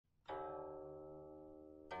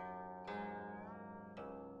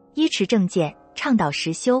依持正见，倡导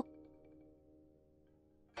实修。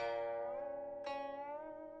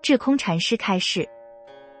智空禅师开示：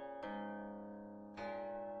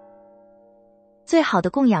最好的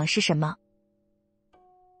供养是什么？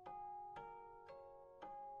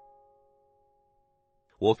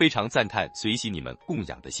我非常赞叹随喜你们供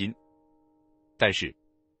养的心，但是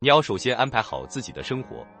你要首先安排好自己的生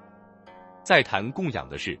活，再谈供养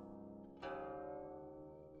的事。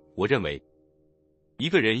我认为，一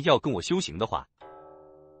个人要跟我修行的话，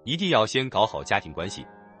一定要先搞好家庭关系，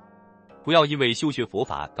不要因为修学佛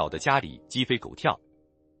法搞得家里鸡飞狗跳，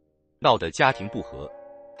闹得家庭不和，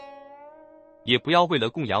也不要为了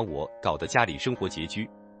供养我搞得家里生活拮据，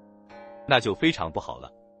那就非常不好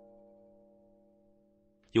了。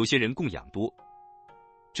有些人供养多，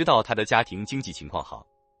知道他的家庭经济情况好，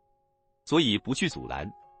所以不去阻拦。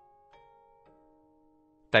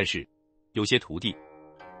但是有些徒弟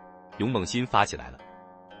勇猛心发起来了，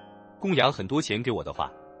供养很多钱给我的话，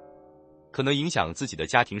可能影响自己的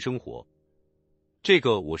家庭生活，这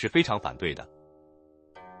个我是非常反对的。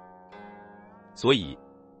所以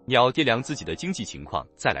你要掂量自己的经济情况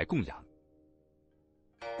再来供养。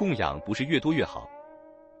供养不是越多越好，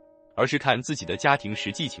而是看自己的家庭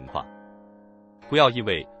实际情况，不要因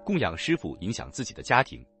为供养师傅影响自己的家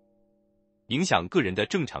庭，影响个人的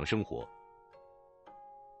正常生活。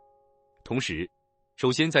同时，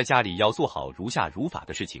首先在家里要做好如下如法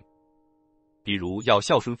的事情，比如要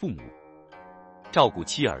孝顺父母，照顾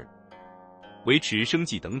妻儿，维持生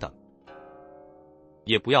计等等。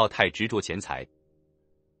也不要太执着钱财，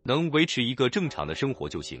能维持一个正常的生活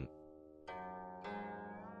就行。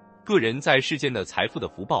个人在世间的财富的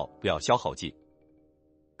福报不要消耗尽，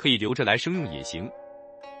可以留着来生用也行，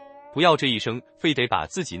不要这一生非得把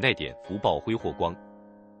自己那点福报挥霍光。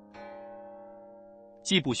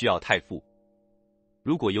既不需要太富，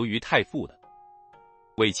如果由于太富了，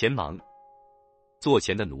为钱忙，做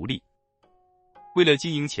钱的奴隶，为了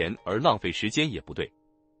经营钱而浪费时间也不对。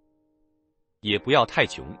也不要太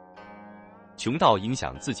穷，穷到影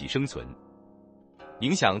响自己生存，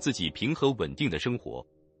影响自己平和稳定的生活，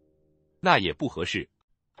那也不合适。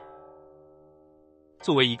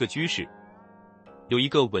作为一个居士，有一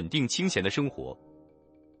个稳定清闲的生活，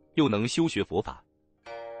又能修学佛法，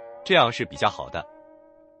这样是比较好的。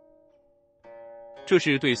这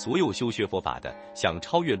是对所有修学佛法的、想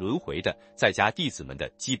超越轮回的在家弟子们的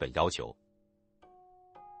基本要求。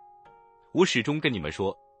我始终跟你们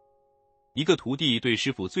说，一个徒弟对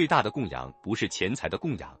师父最大的供养不是钱财的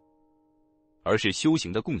供养，而是修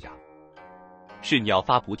行的供养，是你要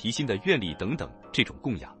发菩提心的愿力等等这种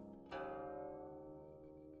供养。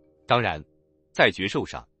当然，在觉受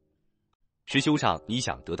上、实修上，你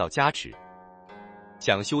想得到加持，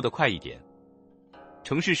想修得快一点，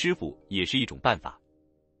承事师父也是一种办法。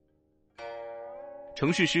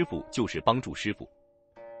承事师父就是帮助师父，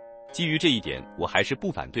基于这一点，我还是不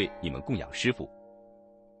反对你们供养师父，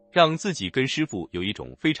让自己跟师父有一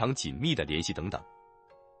种非常紧密的联系等等。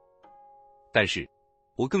但是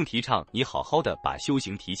我更提倡你好好的把修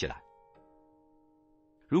行提起来。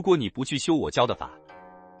如果你不去修我教的法，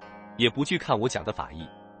也不去看我讲的法义，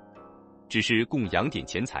只是供养点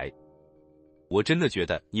钱财，我真的觉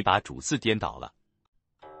得你把主次颠倒了。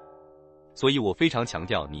所以我非常强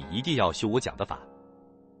调你一定要修我讲的法，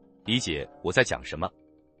理解我在讲什么，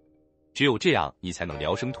只有这样你才能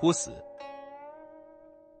聊生脱死。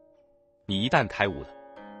你一旦开悟了，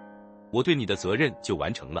我对你的责任就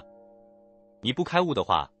完成了。你不开悟的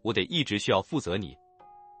话，我得一直需要负责你。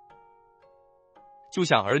就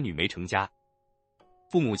像儿女没成家，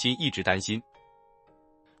父母亲一直担心，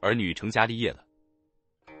儿女成家立业了，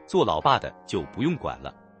做老爸的就不用管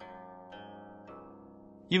了。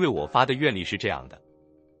因为我发的愿力是这样的，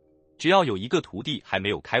只要有一个徒弟还没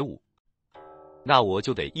有开悟，那我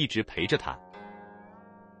就得一直陪着他。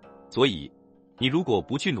所以你如果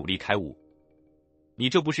不去努力开悟，你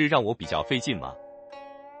这不是让我比较费劲吗？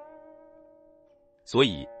所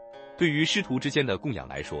以对于师徒之间的供养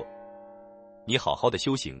来说，你好好的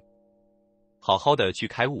修行，好好的去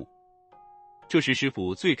开悟，这是师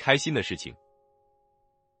父最开心的事情。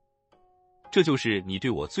这就是你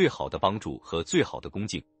对我最好的帮助和最好的恭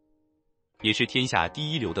敬，也是天下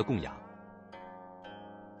第一流的供养。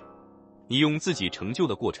你用自己成就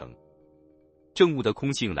的过程、证悟的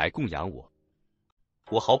空性来供养我，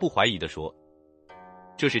我毫不怀疑地说，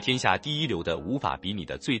这是天下第一流的，无法比拟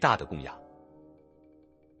的最大的供养。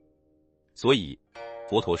所以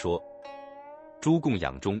佛陀说，诸供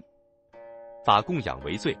养中，法供养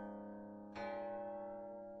为最。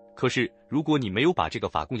可是如果你没有把这个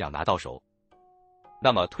法供养拿到手，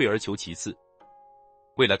那么退而求其次，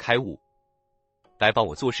为了开悟来帮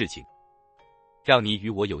我做事情，让你与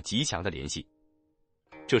我有极强的联系，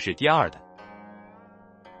这是第二的。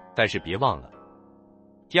但是别忘了，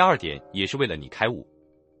第二点也是为了你开悟。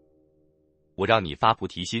我让你发菩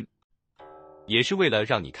提心，也是为了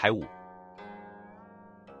让你开悟。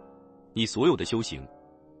你所有的修行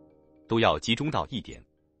都要集中到一点，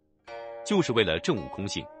就是为了证悟空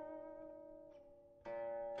性。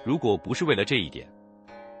如果不是为了这一点，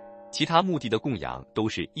其他目的的供养都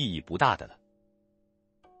是意义不大的了。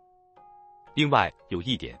另外有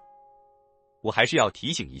一点，我还是要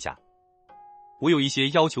提醒一下，我有一些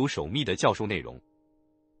要求守密的教授内容。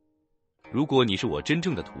如果你是我真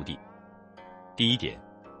正的徒弟，第一点，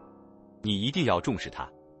你一定要重视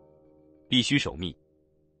它，必须守密，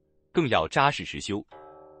更要扎实实修。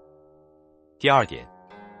第二点，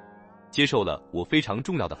接受了我非常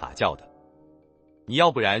重要的法教的，你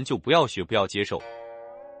要不然就不要学，不要接受。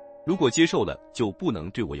如果接受了，就不能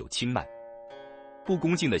对我有轻慢、不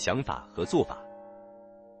恭敬的想法和做法。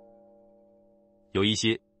有一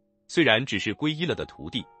些虽然只是皈依了的徒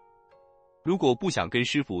弟，如果不想跟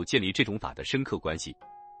师父建立这种法的深刻关系，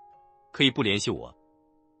可以不联系我，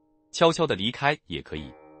悄悄的离开也可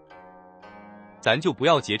以，咱就不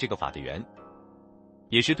要结这个法的缘，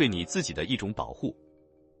也是对你自己的一种保护。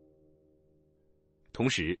同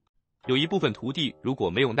时，有一部分徒弟如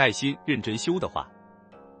果没有耐心认真修的话，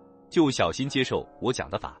就小心接受我讲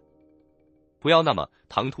的法，不要那么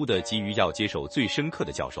唐突的急于要接受最深刻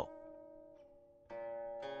的教授。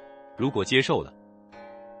如果接受了，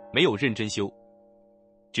没有认真修，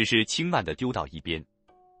只是轻慢的丢到一边，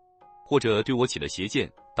或者对我起了邪见，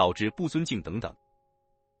导致不尊敬等等，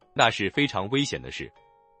那是非常危险的事。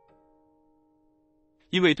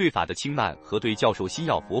因为对法的轻慢和对教授心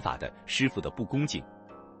要佛法的师父的不恭敬，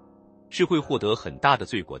是会获得很大的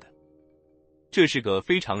罪过的，这是个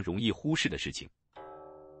非常容易忽视的事情。